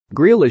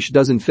Grealish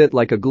doesn't fit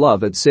like a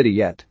glove at City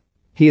yet.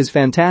 He is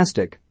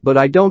fantastic, but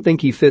I don't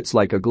think he fits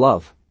like a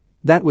glove.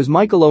 That was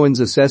Michael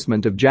Owen's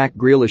assessment of Jack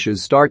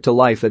Grealish's start to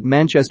life at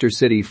Manchester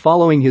City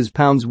following his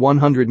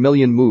 £100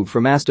 million move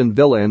from Aston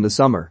Villa in the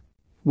summer.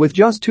 With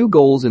just 2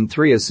 goals and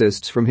 3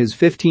 assists from his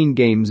 15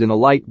 games in a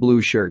light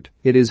blue shirt,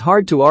 it is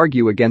hard to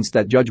argue against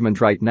that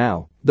judgment right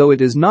now, though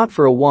it is not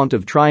for a want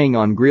of trying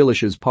on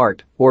Grealish's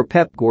part or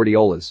Pep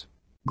Guardiola's.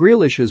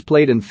 Grealish has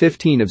played in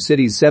 15 of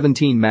City's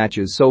 17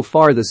 matches so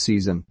far this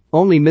season,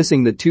 only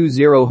missing the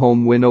 2-0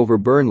 home win over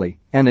Burnley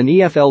and an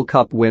EFL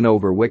Cup win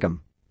over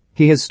Wickham.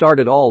 He has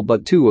started all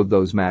but 2 of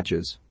those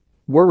matches.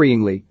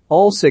 Worryingly,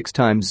 all 6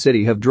 times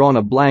City have drawn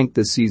a blank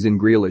this season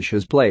Grealish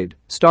has played,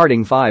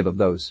 starting 5 of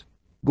those.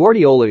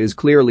 Guardiola is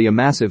clearly a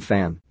massive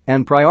fan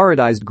and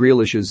prioritized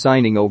Grealish's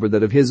signing over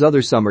that of his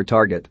other summer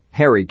target,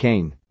 Harry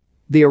Kane.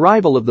 The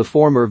arrival of the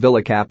former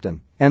Villa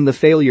captain and the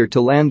failure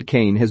to land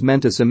Kane has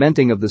meant a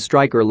cementing of the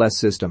striker-less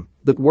system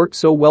that worked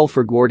so well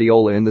for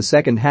Guardiola in the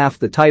second half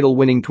the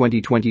title-winning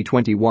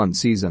 2020-21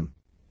 season.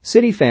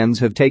 City fans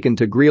have taken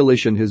to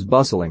Grealish and his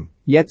bustling,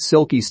 yet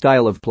silky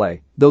style of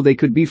play, though they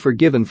could be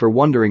forgiven for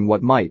wondering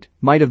what might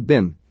have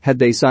been had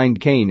they signed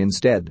Kane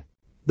instead.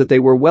 That they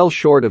were well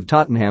short of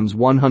Tottenham's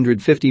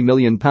 £150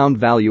 million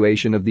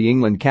valuation of the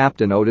England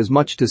captain owed as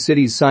much to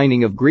City's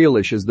signing of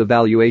Grealish as the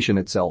valuation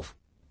itself.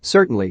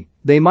 Certainly,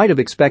 they might have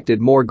expected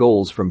more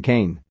goals from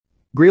Kane.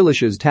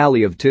 Grealish's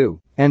tally of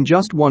 2 and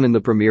just 1 in the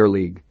Premier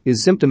League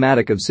is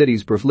symptomatic of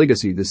City's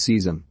profligacy this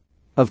season.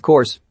 Of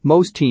course,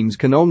 most teams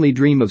can only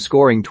dream of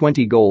scoring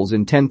 20 goals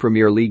in 10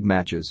 Premier League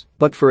matches,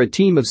 but for a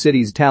team of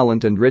City's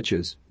talent and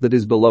riches, that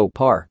is below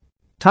par.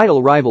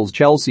 Title rivals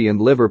Chelsea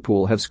and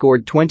Liverpool have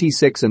scored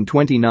 26 and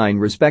 29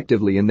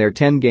 respectively in their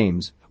 10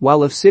 games,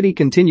 while if City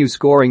continue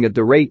scoring at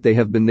the rate they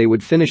have been they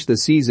would finish the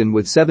season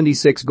with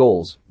 76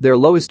 goals, their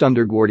lowest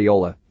under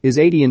Guardiola is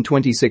 80 in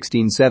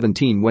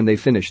 2016-17 when they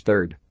finished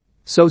third.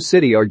 So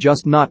City are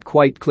just not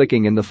quite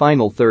clicking in the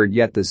final third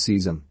yet this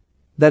season.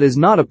 That is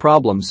not a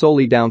problem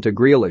solely down to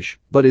Grealish,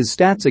 but his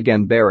stats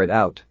again bear it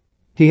out.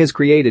 He has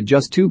created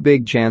just 2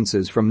 big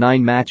chances from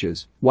 9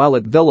 matches, while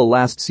at Villa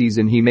last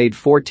season he made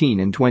 14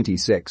 in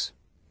 26.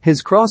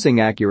 His crossing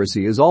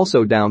accuracy is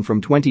also down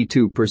from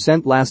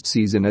 22% last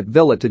season at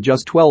Villa to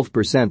just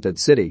 12% at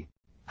City.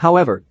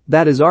 However,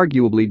 that is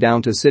arguably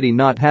down to City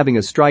not having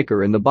a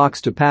striker in the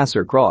box to pass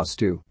or cross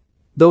to.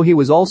 Though he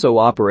was also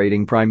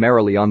operating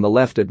primarily on the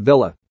left at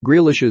Villa,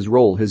 Grealish's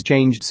role has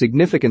changed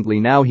significantly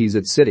now he's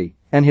at City,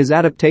 and his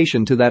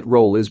adaptation to that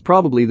role is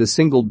probably the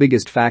single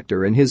biggest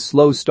factor in his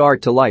slow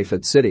start to life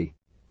at City.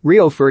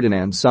 Rio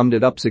Ferdinand summed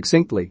it up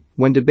succinctly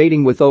when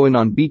debating with Owen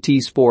on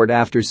BT Sport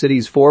after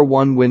City's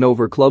 4-1 win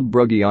over Club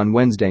Brugge on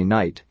Wednesday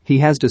night. He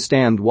has to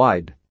stand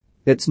wide.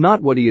 It's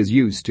not what he is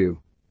used to.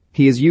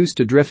 He is used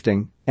to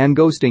drifting and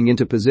ghosting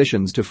into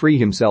positions to free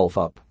himself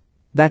up.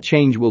 That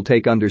change will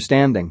take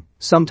understanding.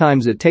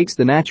 Sometimes it takes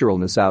the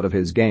naturalness out of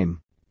his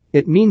game.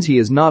 It means he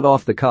is not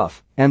off the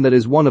cuff, and that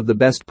is one of the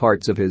best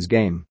parts of his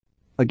game.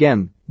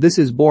 Again, this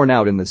is borne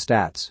out in the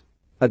stats.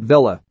 At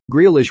Villa,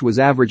 Grealish was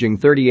averaging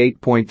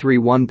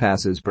 38.31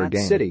 passes per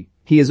game. At City,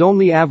 he is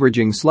only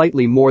averaging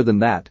slightly more than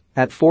that,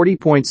 at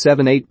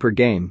 40.78 per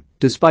game,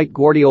 despite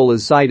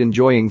Guardiola's side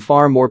enjoying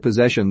far more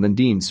possession than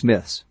Dean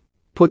Smith's.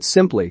 Put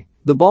simply,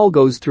 the ball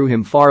goes through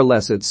him far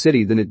less at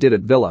City than it did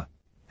at Villa.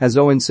 As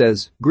Owen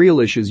says,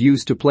 Grealish is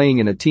used to playing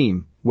in a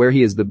team where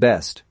he is the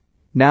best.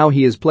 Now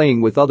he is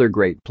playing with other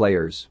great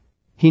players.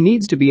 He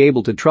needs to be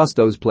able to trust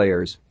those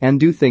players and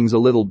do things a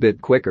little bit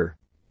quicker.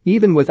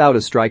 Even without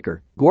a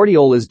striker,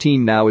 Guardiola's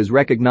team now is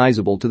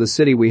recognizable to the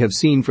City we have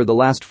seen for the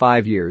last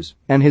 5 years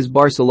and his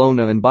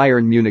Barcelona and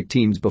Bayern Munich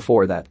teams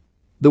before that.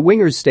 The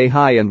wingers stay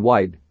high and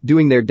wide,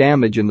 doing their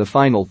damage in the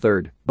final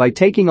third by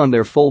taking on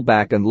their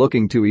fullback and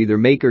looking to either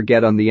make or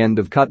get on the end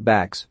of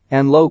cutbacks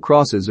and low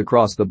crosses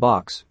across the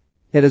box.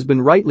 It has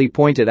been rightly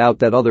pointed out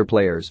that other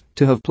players,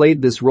 to have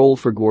played this role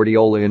for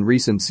Guardiola in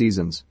recent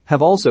seasons,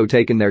 have also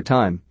taken their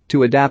time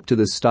to adapt to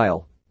this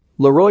style.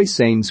 Leroy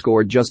Sane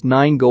scored just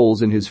 9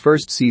 goals in his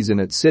first season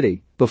at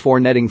City, before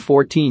netting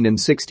 14 and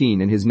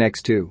 16 in his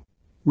next 2.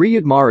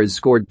 Riyad Mahrez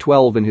scored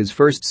 12 in his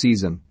first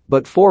season,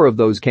 but 4 of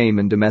those came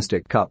in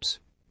domestic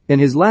cups. In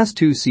his last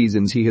 2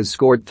 seasons he has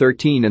scored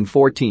 13 and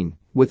 14,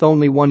 with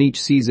only 1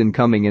 each season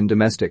coming in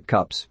domestic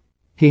cups.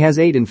 He has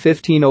 8 and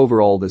 15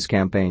 overall this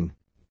campaign.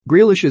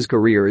 Grealish's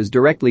career is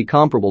directly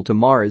comparable to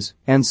Mahrez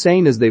and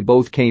Sane as they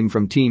both came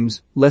from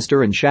teams,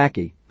 Leicester and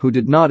Shaki, who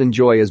did not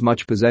enjoy as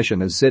much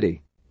possession as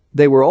City.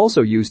 They were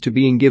also used to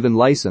being given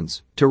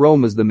license to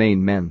roam as the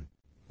main men.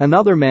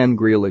 Another man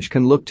Grealish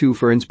can look to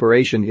for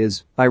inspiration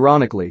is,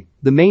 ironically,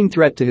 the main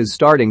threat to his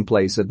starting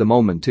place at the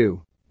moment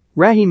too.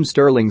 Raheem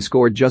Sterling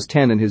scored just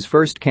 10 in his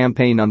first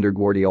campaign under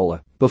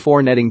Guardiola,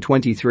 before netting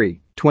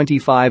 23,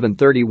 25 and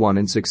 31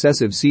 in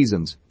successive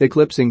seasons,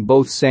 eclipsing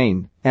both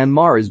Sane and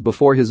Mahrez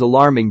before his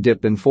alarming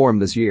dip in form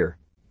this year.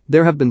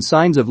 There have been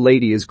signs of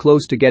late he is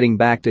close to getting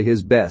back to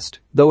his best,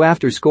 though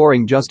after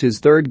scoring just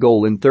his 3rd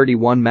goal in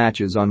 31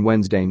 matches on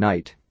Wednesday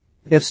night.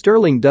 If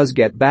Sterling does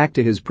get back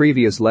to his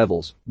previous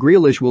levels,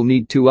 Grealish will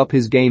need to up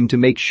his game to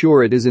make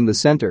sure it is in the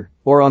center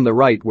or on the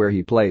right where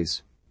he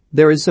plays.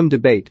 There is some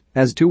debate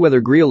as to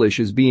whether Grealish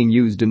is being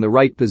used in the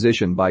right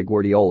position by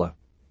Guardiola.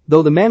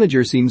 Though the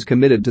manager seems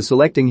committed to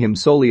selecting him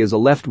solely as a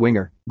left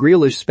winger,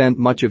 Grealish spent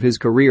much of his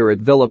career at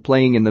Villa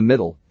playing in the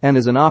middle and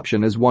is an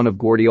option as one of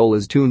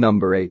Guardiola's two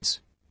number 8s.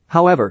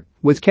 However,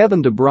 with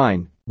Kevin De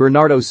Bruyne,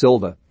 Bernardo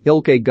Silva,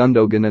 Ilkay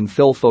Gundogan and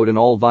Phil Foden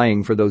all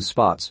vying for those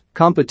spots,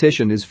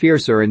 competition is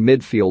fiercer in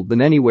midfield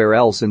than anywhere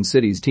else in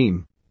City's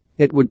team.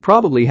 It would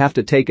probably have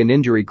to take an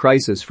injury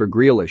crisis for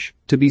Grealish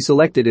to be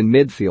selected in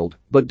midfield,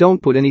 but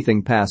don't put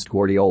anything past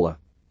Guardiola.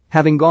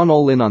 Having gone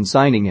all in on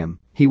signing him,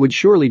 he would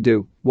surely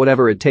do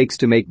whatever it takes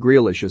to make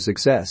Grealish a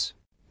success.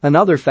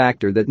 Another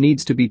factor that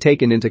needs to be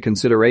taken into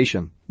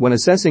consideration when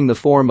assessing the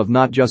form of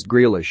not just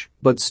Grealish,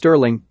 but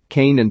Sterling,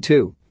 Kane and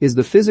is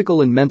the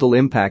physical and mental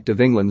impact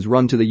of England's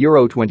run to the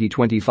Euro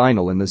 2020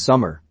 final in the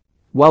summer.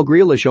 While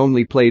Grealish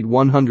only played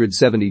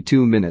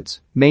 172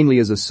 minutes, mainly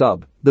as a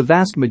sub, the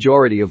vast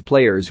majority of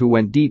players who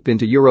went deep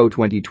into Euro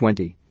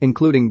 2020,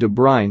 including De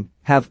Bruyne,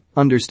 have,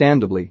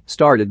 understandably,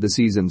 started the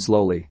season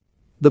slowly.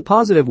 The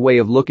positive way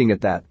of looking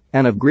at that,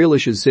 and of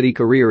Grealish's City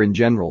career in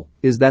general,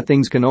 is that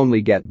things can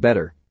only get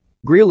better.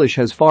 Grealish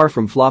has far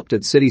from flopped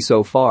at City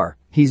so far,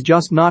 he's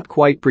just not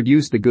quite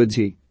produced the goods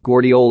he,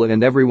 Guardiola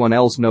and everyone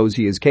else knows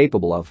he is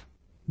capable of.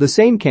 The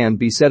same can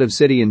be said of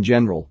City in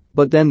general,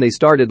 but then they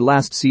started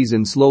last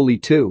season slowly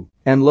too,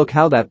 and look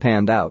how that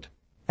panned out.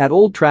 At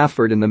Old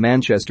Trafford in the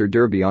Manchester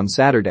Derby on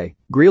Saturday,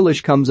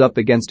 Grealish comes up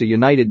against a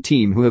United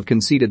team who have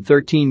conceded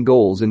 13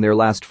 goals in their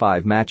last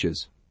 5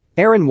 matches.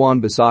 Aaron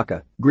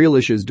Wan-Bissaka,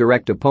 Grealish's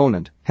direct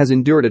opponent, has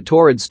endured a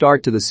torrid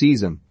start to the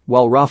season,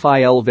 while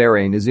Raphael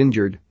Varane is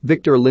injured,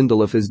 Victor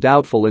Lindelof is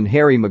doubtful and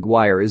Harry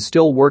Maguire is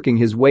still working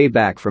his way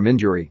back from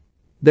injury.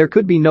 There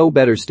could be no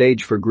better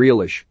stage for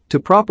Grealish to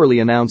properly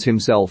announce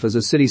himself as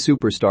a City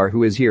superstar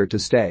who is here to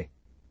stay.